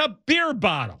throws a beer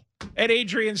bottle at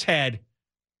Adrian's head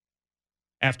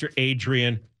after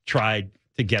Adrian tried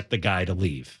to get the guy to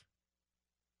leave.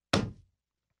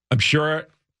 I'm sure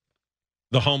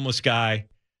the homeless guy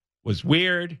was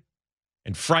weird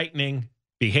and frightening,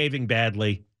 behaving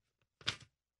badly,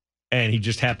 and he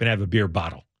just happened to have a beer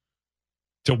bottle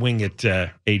to wing at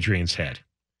Adrian's head.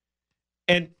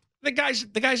 And the guy's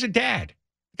a dad.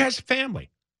 The guy's a family.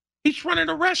 He's running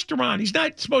a restaurant. He's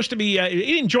not supposed to be, he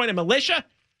didn't join a militia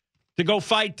to go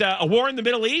fight a war in the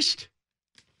Middle East.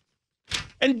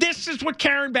 And this is what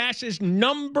Karen Bass's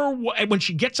number one, when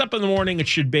she gets up in the morning, it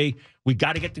should be, we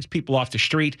got to get these people off the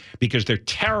street because they're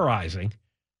terrorizing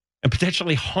and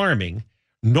potentially harming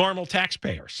normal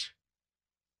taxpayers.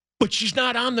 But she's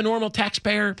not on the normal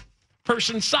taxpayer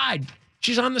person's side.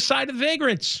 She's on the side of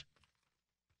vagrants.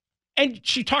 And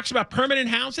she talks about permanent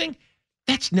housing.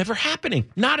 That's never happening.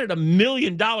 Not at $1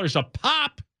 million a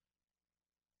pop.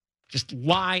 Just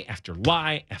lie after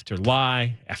lie after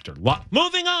lie after lie.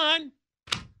 Moving on.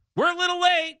 We're a little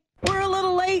late. We're a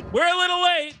little late. We're a little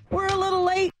late. We're a little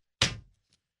late.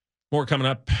 More coming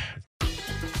up.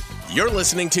 You're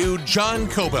listening to John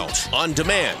Kobylt on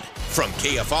demand from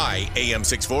KFI AM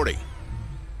 640.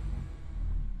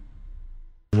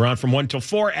 We're on from 1 till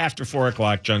 4 after 4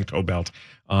 o'clock. John Kobylt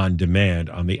on demand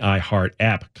on the iHeart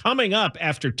app. Coming up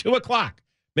after 2 o'clock,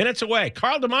 minutes away,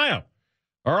 Carl DeMaio,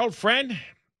 our old friend,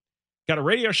 got a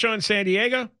radio show in San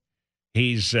Diego.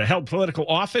 He's held political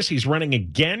office. He's running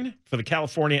again for the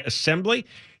California Assembly.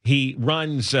 He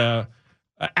runs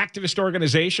activist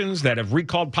organizations that have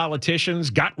recalled politicians,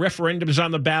 got referendums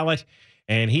on the ballot,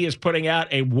 and he is putting out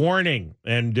a warning,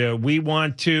 and we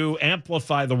want to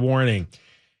amplify the warning.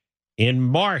 In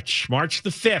March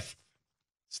the 5th,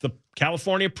 it's the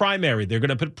California primary. They're going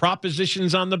to put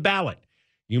propositions on the ballot.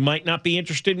 You might not be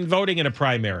interested in voting in a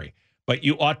primary, but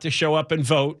you ought to show up and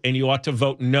vote, and you ought to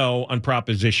vote no on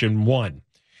Proposition 1.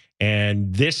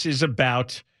 And this is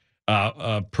about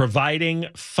providing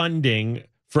funding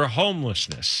for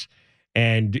homelessness.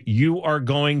 And you are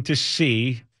going to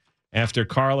see, after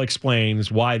Carl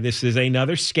explains, why this is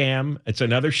another scam. It's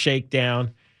another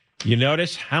shakedown. You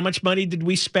notice how much money did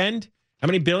we spend? How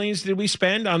many billions did we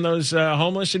spend on those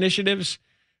homeless initiatives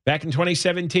back in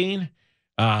 2017?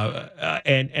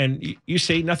 And you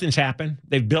see, nothing's happened.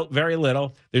 They've built very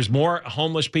little. There's more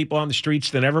homeless people on the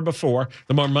streets than ever before.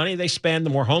 The more money they spend,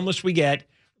 the more homeless we get.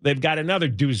 They've got another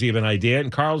doozy of an idea,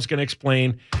 and Carl's going to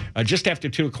explain just after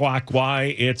 2 o'clock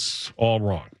why it's all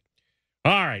wrong.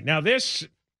 All right, now this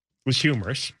was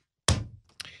humorous.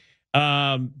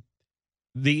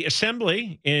 The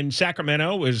Assembly in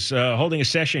Sacramento was holding a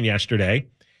session yesterday,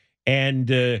 and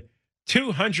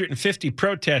 250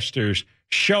 protesters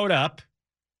showed up.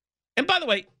 And by the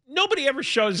way, nobody ever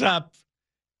shows up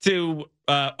to,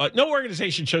 no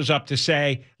organization shows up to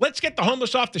say, let's get the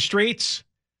homeless off the streets.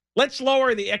 Let's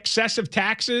lower the excessive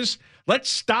taxes. Let's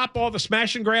stop all the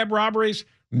smash and grab robberies.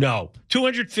 No,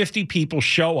 250 people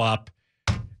show up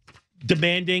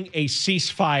demanding a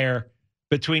ceasefire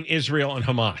between Israel and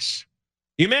Hamas.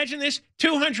 You imagine this?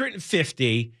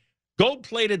 250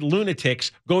 gold-plated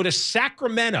lunatics go to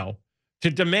Sacramento to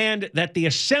demand that the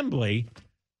Assembly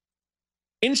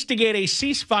instigate a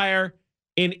ceasefire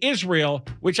in Israel,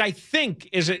 which I think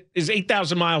is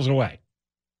 8,000 miles away,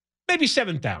 maybe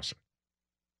 7,000.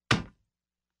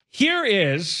 Here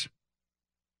is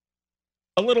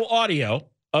a little audio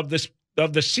of the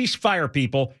ceasefire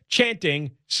people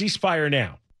chanting "Ceasefire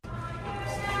now."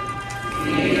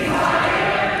 Ceasefire.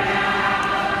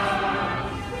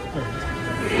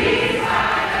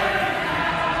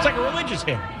 It's like a religious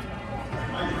hymn.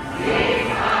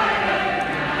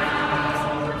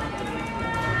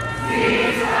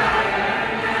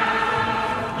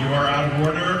 You are out of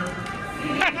order.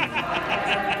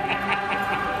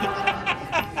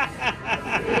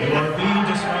 You are being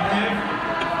disruptive.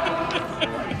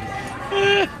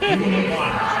 We will move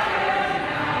on.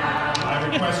 I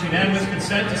request unanimous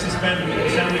consent to suspend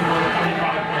Assembly Rule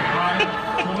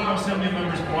 45.5 to allow Assembly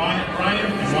members Brian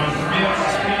and Juan Frias to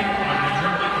speak on the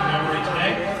adjournment in memory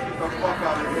today.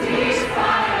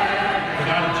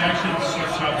 Without objection,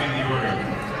 such shall be the order.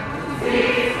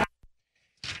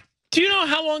 Do you know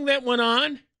how long that went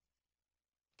on?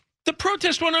 The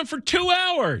protest went on for 2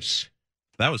 hours.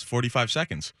 That was 45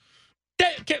 seconds.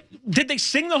 Did they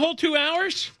sing the whole 2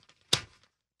 hours?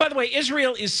 By the way,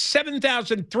 Israel is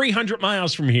 7,300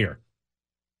 miles from here.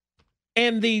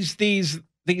 And these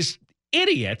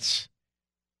idiots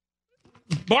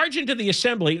barge into the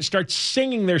Assembly and start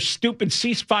singing their stupid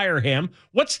ceasefire hymn.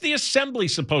 What's the Assembly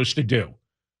supposed to do?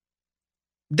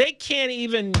 They can't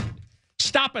even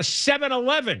stop a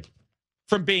 7-Eleven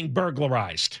from being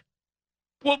burglarized.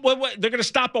 What, they're going to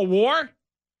stop a war?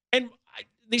 And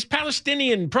these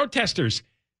Palestinian protesters,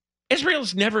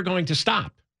 Israel's never going to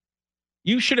stop.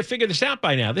 You should have figured this out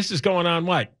by now. This is going on,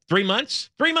 what, 3 months?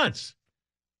 3 months.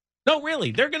 No,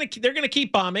 really. They're gonna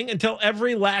keep bombing until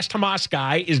every last Hamas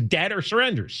guy is dead or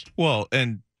surrenders. Well,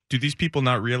 and do these people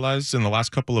not realize in the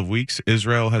last couple of weeks,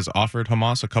 Israel has offered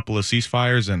Hamas a couple of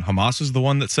ceasefires, and Hamas is the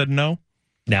one that said no?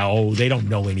 No, they don't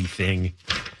know anything.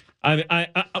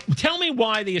 Tell me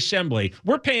why the assembly,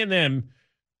 we're paying them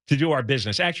to do our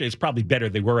business. Actually, it's probably better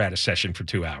they were at a session for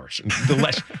 2 hours.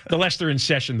 The less they're in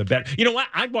session, the better. You know what?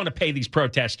 I want to pay these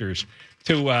protesters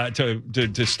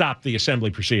to stop the assembly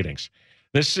proceedings.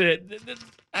 This and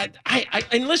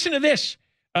listen to this.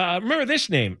 Remember this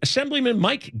name, Assemblyman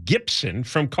Mike Gibson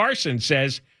from Carson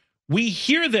says, "We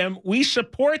hear them, we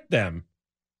support them."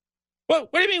 Well,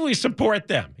 what do you mean we support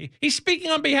them? He's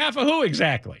speaking on behalf of who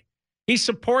exactly? He's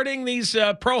supporting these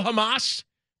pro-Hamas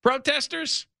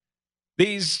protesters?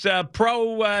 These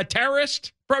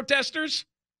pro-terrorist protesters?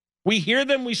 We hear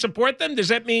them, we support them? Does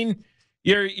that mean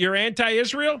you're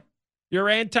anti-Israel? You're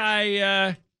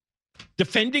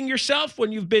anti-defending yourself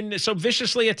when you've been so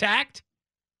viciously attacked?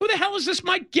 Who the hell is this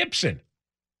Mike Gibson?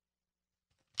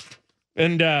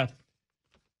 And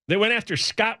they went after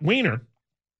Scott Wiener.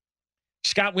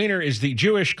 Scott Wiener is the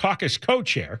Jewish caucus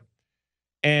co-chair.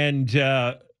 And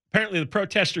apparently the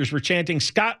protesters were chanting,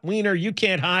 "Scott Wiener, you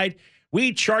can't hide.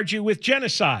 We charge you with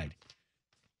genocide."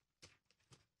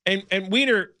 And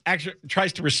Wiener actually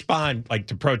tries to respond like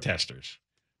to protesters.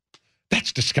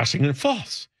 "That's disgusting and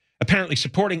false. Apparently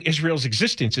supporting Israel's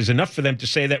existence is enough for them to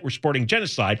say that we're supporting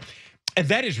genocide. And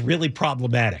that is really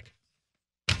problematic."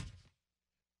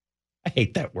 I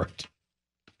hate that word.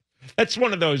 That's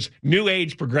one of those new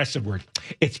age progressive words.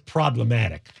 It's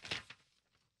problematic.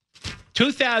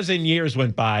 2,000 years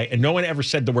went by and no one ever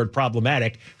said the word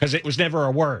problematic because it was never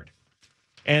a word.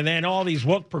 And then all these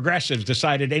woke progressives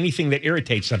decided anything that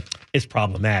irritates them is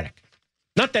problematic.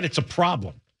 Not that it's a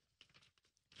problem.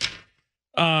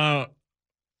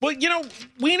 Well, you know,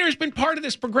 Wiener's been part of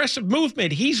this progressive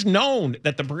movement. He's known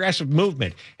that the progressive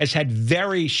movement has had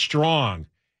very strong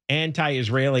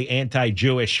anti-Israeli,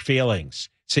 anti-Jewish feelings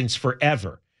since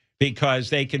forever because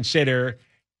they consider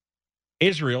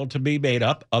Israel to be made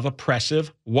up of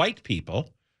oppressive white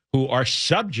people who are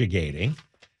subjugating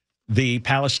the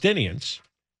Palestinians.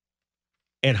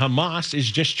 And Hamas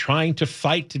is just trying to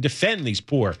fight to defend these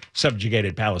poor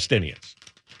subjugated Palestinians.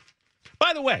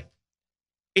 By the way,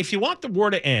 if you want the war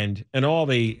to end and all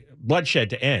the bloodshed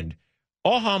to end,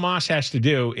 all Hamas has to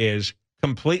do is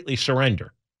completely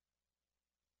surrender.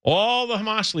 All the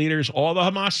Hamas leaders, all the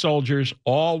Hamas soldiers,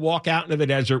 all walk out into the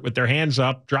desert with their hands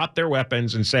up, drop their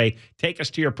weapons, and say, "Take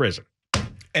us to your prison."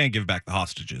 And give back the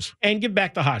hostages. And give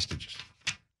back the hostages.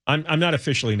 I'm not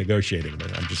officially negotiating,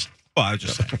 but I'm just... Well, I was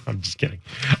just saying. I'm just kidding.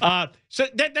 So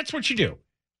that's what you do.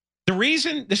 The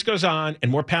reason this goes on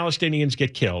and more Palestinians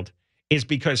get killed is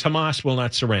because Hamas will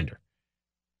not surrender.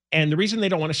 And the reason they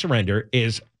don't want to surrender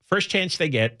is first chance they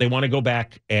get, they want to go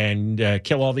back and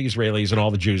kill all the Israelis and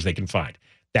all the Jews they can find.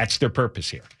 That's their purpose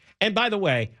here. And by the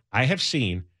way, I have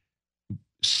seen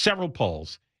several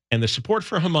polls, and the support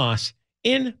for Hamas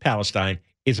in Palestine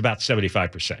is about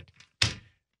 75%.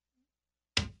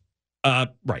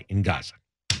 Right, in Gaza.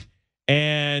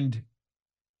 And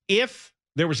if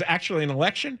there was actually an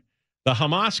election, the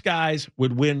Hamas guys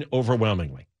would win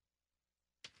overwhelmingly.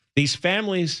 These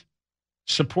families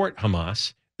support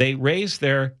Hamas. They raise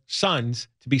their sons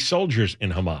to be soldiers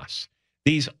in Hamas.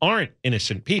 These aren't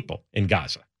innocent people in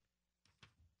Gaza.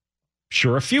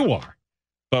 Sure, a few are,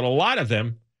 but a lot of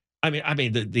them. I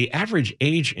mean, the average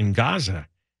age in Gaza,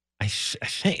 I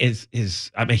think,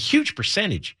 is a huge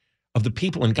percentage of the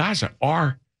people in Gaza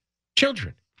are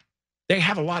children. They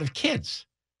have a lot of kids,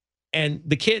 and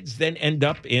the kids then end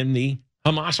up in the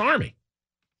Hamas army.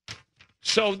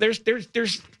 So there's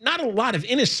not a lot of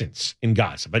innocence in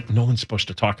Gaza, but no one's supposed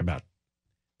to talk about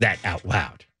that out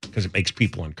loud because it makes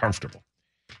people uncomfortable.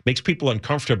 It makes people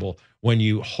uncomfortable when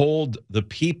you hold the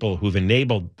people who've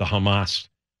enabled the Hamas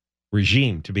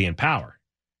regime to be in power.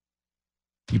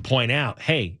 You point out,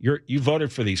 hey, you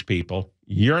voted for these people.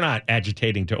 You're not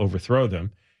agitating to overthrow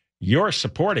them. You're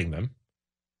supporting them.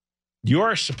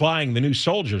 You're supplying the new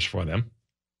soldiers for them.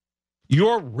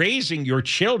 You're raising your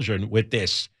children with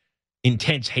this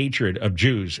intense hatred of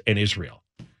Jews and Israel.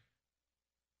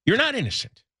 You're not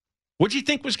innocent. What do you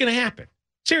think was going to happen?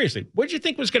 Seriously, what do you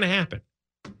think was going to happen?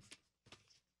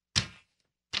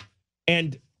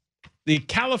 And the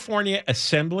California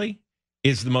Assembly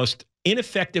is the most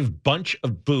ineffective bunch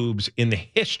of boobs in the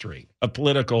history of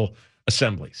political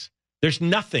assemblies. There's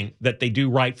nothing that they do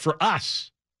right for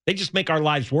us. They just make our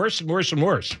lives worse and worse and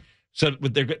worse. So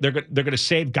they're going to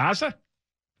save Gaza?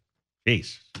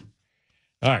 Jeez.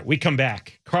 All right, we come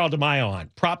back. Carl DeMaio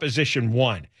on Proposition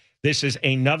 1. This is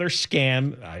another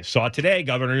scam. I saw today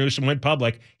Governor Newsom went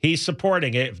public. He's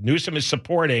supporting it. If Newsom is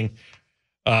supporting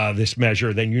this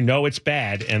measure, then you know it's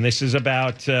bad. And this is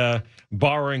about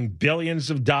borrowing billions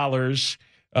of dollars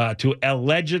to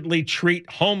allegedly treat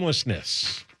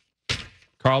homelessness.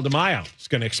 Carl DeMaio is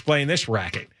going to explain this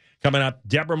racket. Coming up,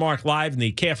 Deborah Mark live in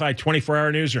the KFI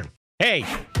 24-hour newsroom. Hey,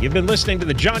 you've been listening to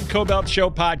the John Kobylt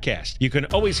Show podcast. You can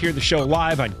always hear the show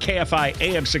live on KFI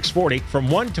AM 640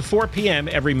 from 1 to 4 p.m.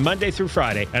 every Monday through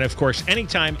Friday. And, of course,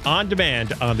 anytime on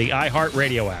demand on the iHeart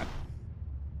Radio app.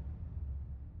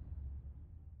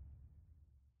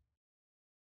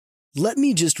 "Let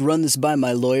me just run this by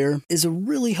my lawyer" is a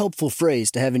really helpful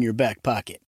phrase to have in your back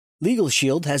pocket. Legal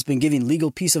Shield has been giving legal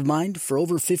peace of mind for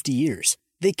over 50 years.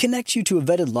 They connect you to a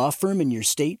vetted law firm in your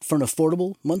state for an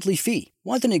affordable monthly fee.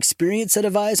 Want an experienced set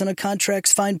of eyes on a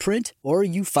contract's fine print? Or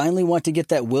you finally want to get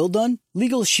that will done?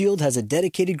 Legal Shield has a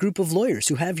dedicated group of lawyers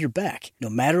who have your back, no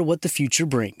matter what the future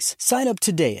brings. Sign up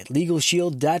today at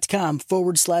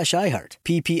LegalShield.com/iHeart.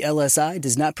 PPLSI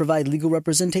does not provide legal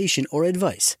representation or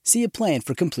advice. See a plan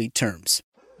for complete terms.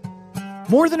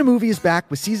 More Than a Movie is back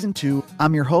with Season 2.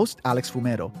 I'm your host, Alex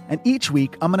Fumero, and each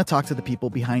week I'm going to talk to the people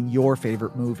behind your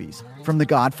favorite movies. From The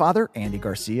Godfather, Andy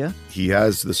Garcia. He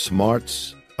has the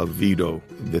smarts of Vito,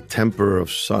 the temper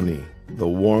of Sonny, the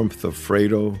warmth of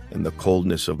Fredo, and the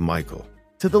coldness of Michael.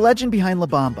 To the legend behind La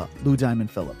Bamba, Lou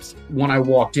Diamond Phillips. When I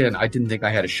walked in, I didn't think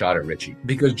I had a shot at Richie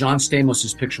because John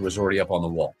Stamos' picture was already up on the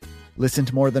wall. Listen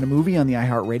to More Than a Movie on the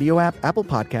iHeart Radio app, Apple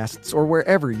Podcasts, or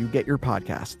wherever you get your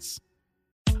podcasts.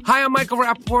 Hi, I'm Michael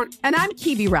Rappaport. And I'm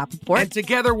Kibi Rappaport. And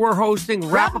together we're hosting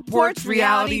Rappaport's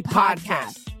Reality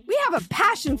Podcast. We have a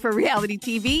passion for reality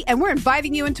TV, and we're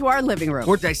inviting you into our living room.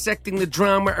 We're dissecting the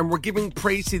drama, and we're giving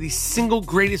praise to the single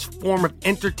greatest form of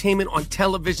entertainment on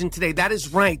television today. That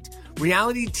is right.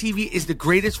 Reality TV is the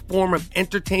greatest form of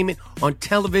entertainment on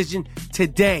television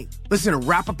today. Listen to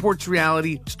Rappaport's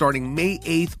Reality starting May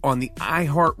 8th on the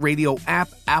iHeartRadio app,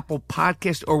 Apple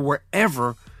Podcast, or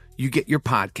wherever you get your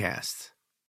podcasts.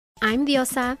 I'm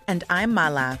Diosa. And I'm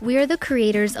Mala. We are the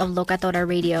creators of Locatora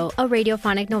Radio, a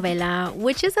radiophonic novela,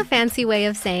 which is a fancy way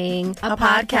of saying a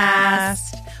podcast.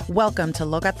 Welcome to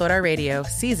Locatora Radio,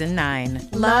 Season 9.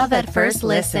 Love at first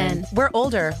listen. We're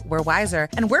older, we're wiser,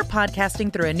 and we're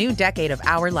podcasting through a new decade of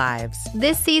our lives.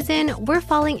 This season, we're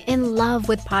falling in love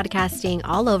with podcasting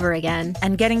all over again.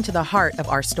 And getting to the heart of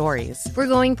our stories. We're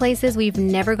going places we've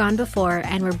never gone before,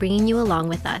 and we're bringing you along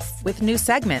with us. With new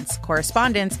segments,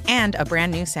 correspondence, and a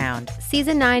brand new sound.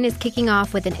 Season 9 is kicking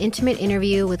off with an intimate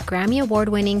interview with Grammy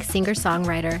Award-winning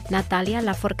singer-songwriter Natalia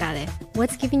Lafourcade.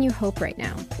 What's giving you hope right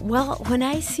now? Well, when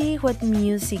I see what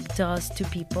music does to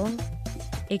people,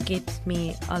 it gives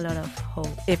me a lot of hope.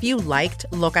 If you liked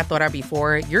Locatora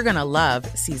before, you're going to love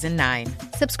Season 9.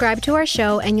 Subscribe to our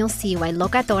show and you'll see why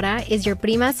Locatora is your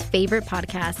prima's favorite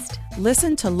podcast.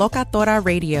 Listen to Locatora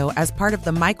Radio as part of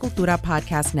the My Cultura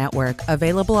Podcast Network,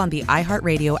 available on the iHeart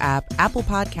Radio app, Apple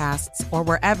Podcasts, or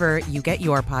wherever you get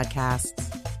your podcasts.